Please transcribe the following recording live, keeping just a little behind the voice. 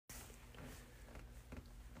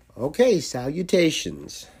Okay,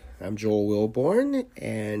 salutations. I'm Joel Wilborn,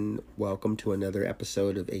 and welcome to another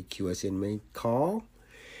episode of AQS Inmate Call.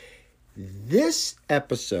 This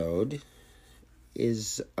episode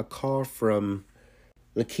is a call from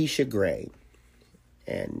Lakeisha Gray,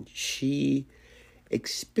 and she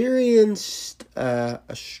experienced a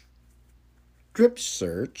strip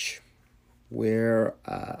search where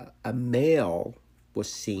a male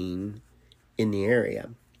was seen in the area,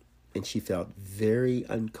 and she felt very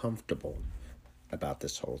uncomfortable about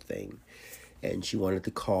this whole thing. And she wanted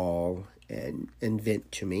to call and vent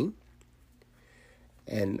to me.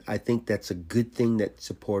 And I think that's a good thing that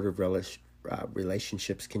supportive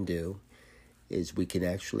relationships can do, is we can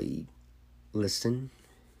actually listen,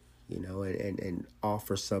 and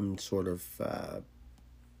offer some sort of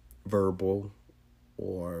verbal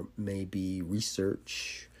or maybe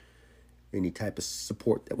research, any type of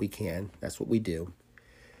support that we can. That's what we do.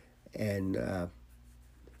 And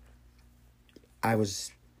I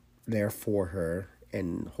was there for her,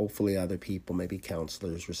 and hopefully other people, maybe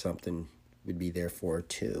counselors or something, would be there for her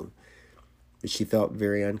too. But she felt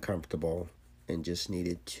very uncomfortable and just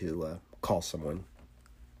needed to call someone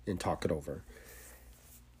and talk it over.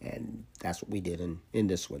 And that's what we did in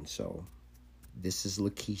this one. So this is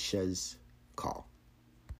Lakeisha's call.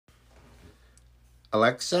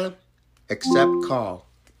 Alexa, accept call.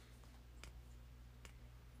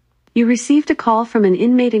 You received a call from an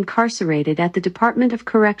inmate incarcerated at the Department of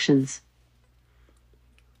Corrections.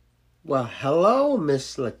 Well, hello,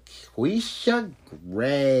 Miss Lakeisha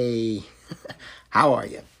Gray. How are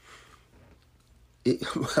you?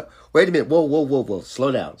 Wait a minute. Whoa.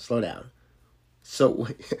 Slow down. So,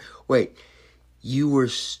 wait. You were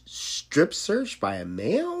strip searched by a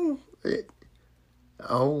male?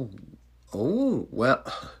 Oh, well,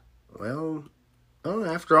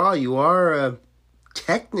 after all, you are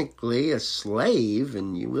technically a slave,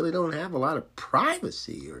 and you really don't have a lot of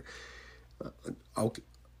privacy. Okay.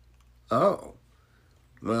 Oh,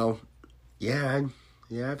 well, yeah.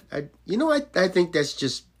 I think that's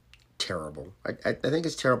just terrible. I think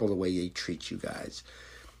it's terrible the way they treat you guys.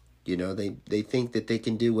 They think that they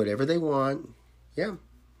can do whatever they want. Yeah,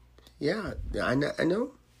 I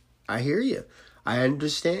know. I hear you. I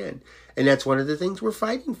understand. And that's one of the things we're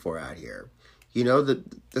fighting for out here. The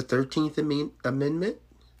 13th Amendment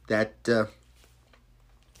that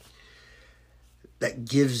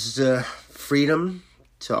gives freedom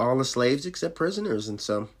to all the slaves except prisoners. And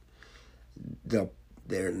so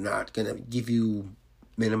they're not going to give you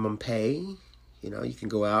minimum pay. You can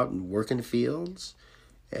go out and work in the fields.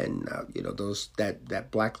 And, that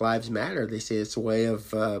Black Lives Matter, they say it's a way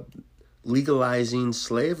of legalizing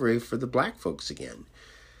slavery for the black folks again.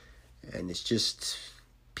 And it's just,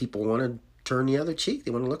 people want to turn the other cheek.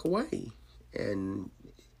 They want to look away. And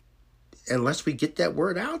unless we get that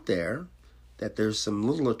word out there, that there's some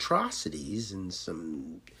little atrocities and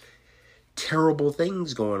some terrible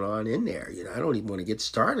things going on in there. I don't even want to get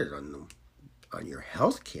started on your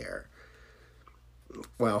health care.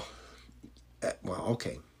 Well,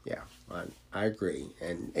 okay, yeah, I agree.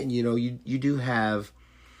 And you do have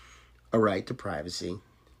a right to privacy.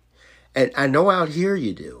 And I know out here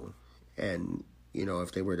you do. And,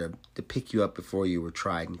 if they were to pick you up before you were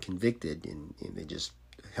tried and convicted, and they just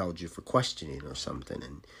held you for questioning or something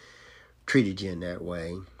and treated you in that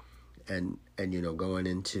way, and going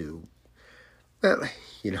into, well,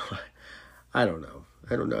 I don't know.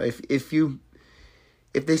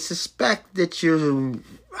 If they suspect that you're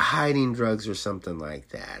hiding drugs or something like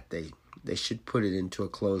that, they should put it into a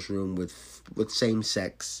closed room with same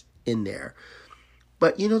sex in there.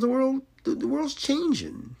 But the world's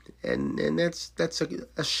changing, and that's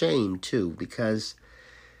a shame too, because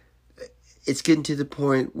it's getting to the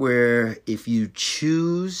point where if you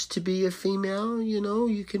choose to be a female,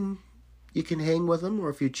 you can hang with them, or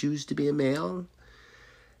if you choose to be a male,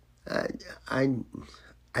 I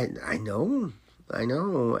know,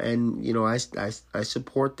 and I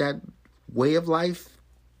support that way of life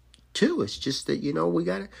too. It's just that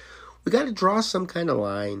we gotta draw some kind of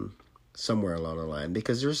line somewhere along the line,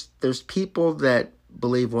 because there's people that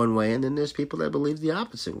believe one way, and then there's people that believe the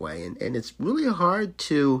opposite way, and it's really hard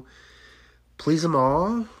to please them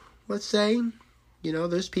all. Let's say,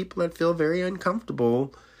 there's people that feel very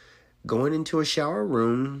uncomfortable going into a shower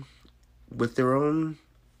room with their own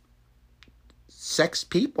sex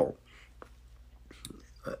people.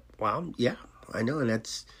 Well, yeah, I know, and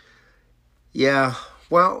that's, yeah,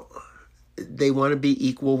 well, they want to be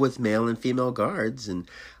equal with male and female guards, and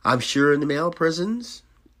I'm sure in the male prisons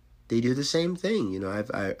they do the same thing.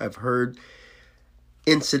 I've heard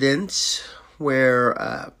incidents where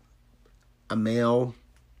a male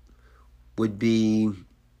would be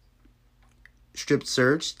strip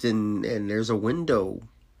searched and there's a window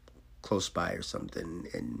close by or something,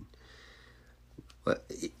 and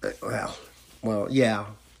yeah,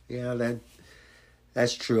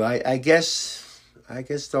 that's true. I guess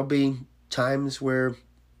there'll be times where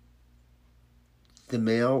the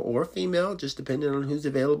male or female, just depending on who's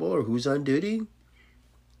available or who's on duty,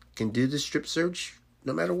 can do the strip search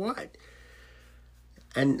no matter what.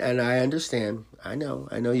 And I understand. I know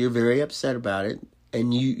you're very upset about it,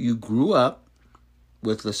 and you grew up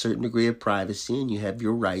with a certain degree of privacy, and you have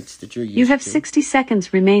your rights that you're used to. You have 60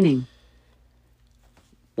 seconds remaining.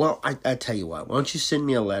 Well, I tell you what. Why don't you send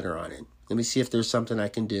me a letter on it? Let me see if there's something I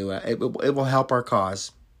can do. It will help our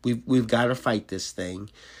cause. We've got to fight this thing.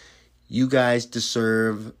 You guys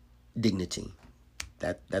deserve dignity.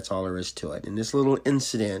 That's all there is to it. And this little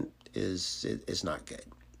incident is not good.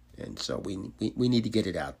 And so we need to get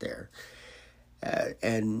it out there.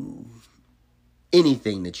 And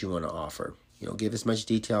anything that you want to offer, give as much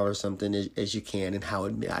detail or something as you can, and how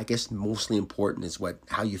I guess mostly important is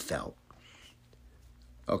how you felt.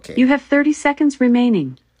 Okay. You have 30 seconds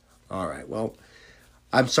remaining. All right. Well,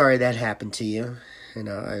 I'm sorry that happened to you.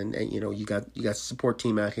 And you got a support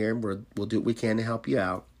team out here, and we'll do what we can to help you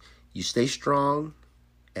out. You stay strong,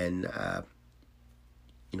 and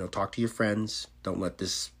talk to your friends. Don't let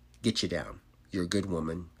this get you down. You're a good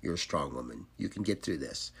woman. You're a strong woman. You can get through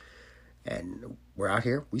this. And we're out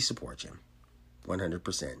here. We support you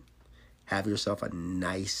 100%. Have yourself a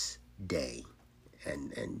nice day,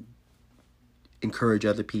 and encourage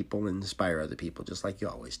other people and inspire other people, just like you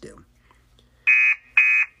always do.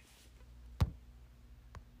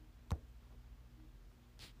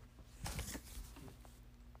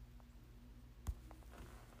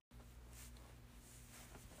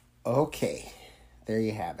 Okay, there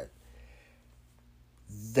you have it.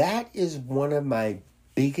 That is one of my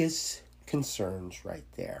biggest concerns right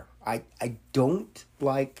there. I don't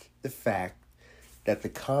like the fact that the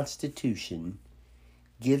Constitution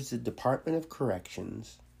gives the Department of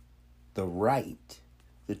Corrections the right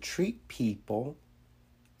to treat people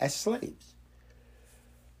as slaves.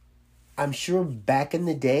 I'm sure back in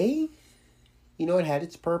the day, it had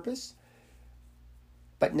its purpose,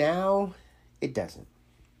 but now it doesn't.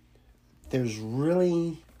 There's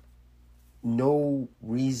really no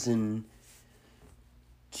reason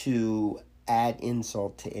to add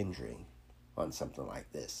insult to injury on something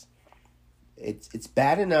like this. It's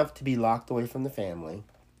bad enough to be locked away from the family.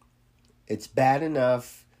 It's bad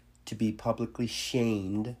enough to be publicly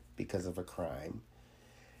shamed because of a crime.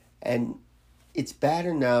 And it's bad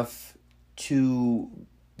enough to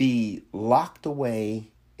be locked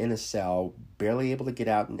away in a cell, barely able to get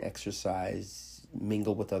out and exercise,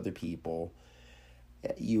 mingle with other people.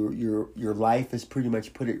 Your life is pretty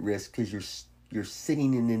much put at risk because you're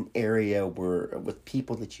sitting in an area with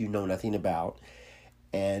people that you know nothing about,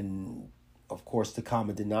 and of course the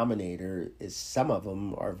common denominator is some of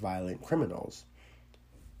them are violent criminals.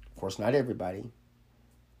 Of course, not everybody,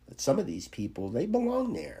 but some of these people, they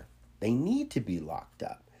belong there. They need to be locked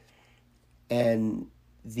up, and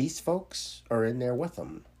these folks are in there with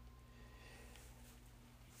them,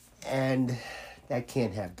 and that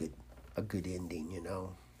can't have a good ending.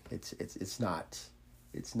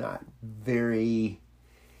 It's not very,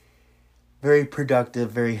 very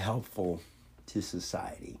productive, very helpful to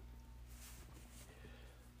society.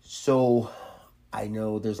 So I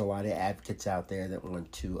know there's a lot of advocates out there that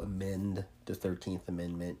want to amend the 13th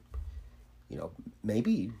Amendment.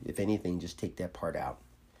 Maybe, if anything, just take that part out.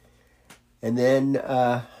 And then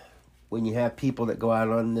when you have people that go out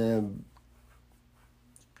on the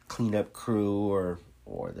cleanup crew,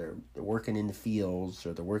 or they're working in the fields,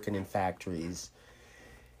 or they're working in factories,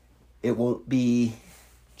 it won't be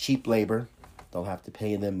cheap labor. They'll have to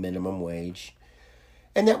pay them minimum wage.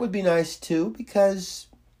 And that would be nice too, because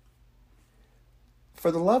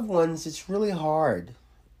for the loved ones, it's really hard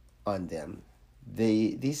on them.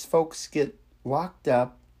 These folks get locked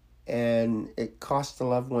up, and it costs the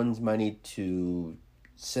loved ones money to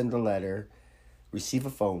send a letter, receive a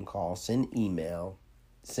phone call, send email,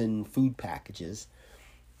 send food packages.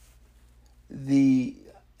 I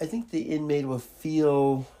think the inmate will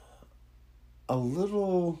feel a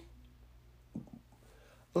little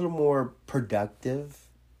more productive,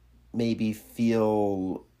 maybe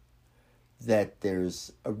feel that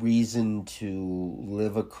there's a reason to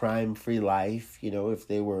live a crime-free life. If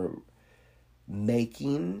they were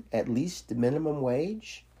making at least the minimum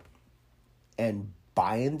wage and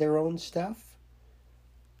buying their own stuff.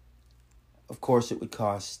 Of course, it would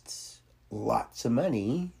cost lots of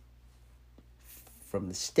money from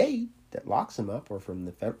the state that locks them up, or from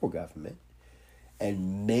the federal government.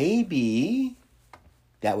 And maybe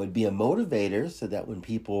that would be a motivator so that when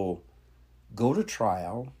people go to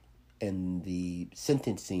trial and the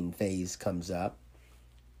sentencing phase comes up,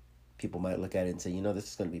 people might look at it and say, this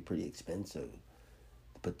is going to be pretty expensive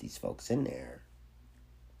to put these folks in there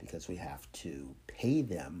because we have to pay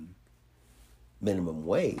them minimum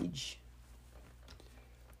wage.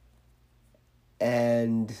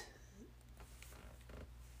 And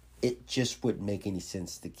it just wouldn't make any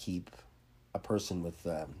sense to keep a person with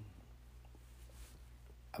a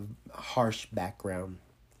harsh background,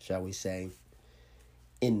 shall we say,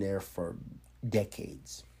 in there for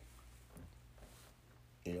decades.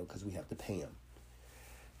 Because we have to pay them.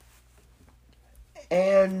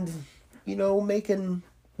 And, making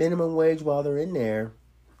minimum wage while they're in there,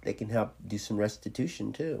 they can help do some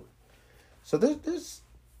restitution too. So there's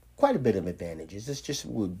quite a bit of advantages. This just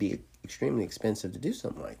would be extremely expensive to do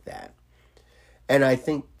something like that. And I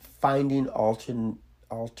think finding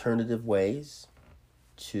alternative ways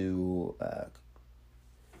to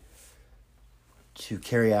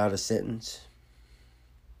carry out a sentence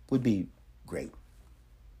would be great.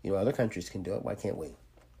 Other countries can do it. Why can't we?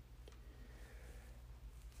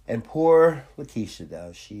 And poor Lakeisha,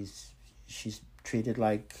 though, she's treated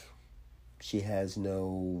like she has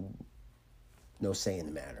no say in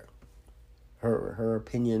the matter. Her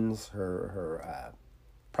opinions, her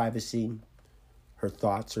privacy, her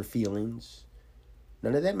thoughts, her feelings,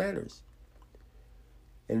 none of that matters.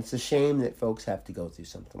 And it's a shame that folks have to go through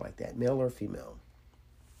something like that, male or female.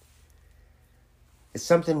 It's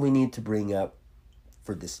something we need to bring up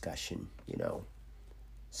for discussion,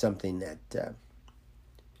 something that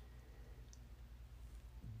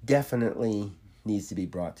definitely needs to be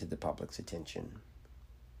brought to the public's attention.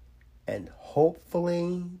 And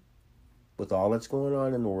hopefully, with all that's going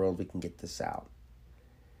on in the world, we can get this out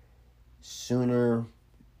sooner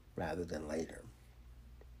rather than later.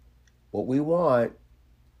 What we want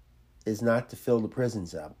is not to fill the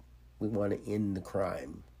prisons up. We want to end the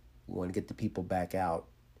crime. We want to get the people back out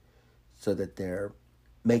so that they're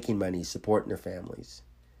making money, supporting their families,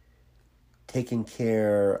 taking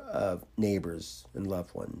care of neighbors and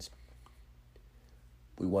loved ones.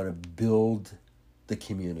 We want to build the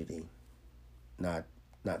community, not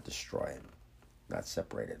destroy it, not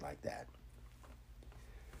separate it like that.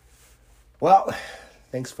 Well,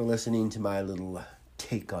 thanks for listening to my little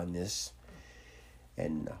take on this.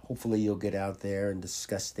 And hopefully you'll get out there and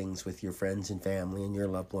discuss things with your friends and family and your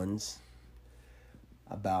loved ones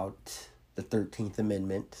about the 13th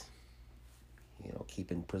Amendment,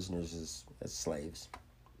 keeping prisoners as slaves.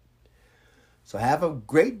 So have a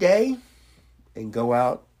great day and go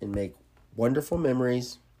out and make wonderful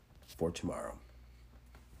memories for tomorrow.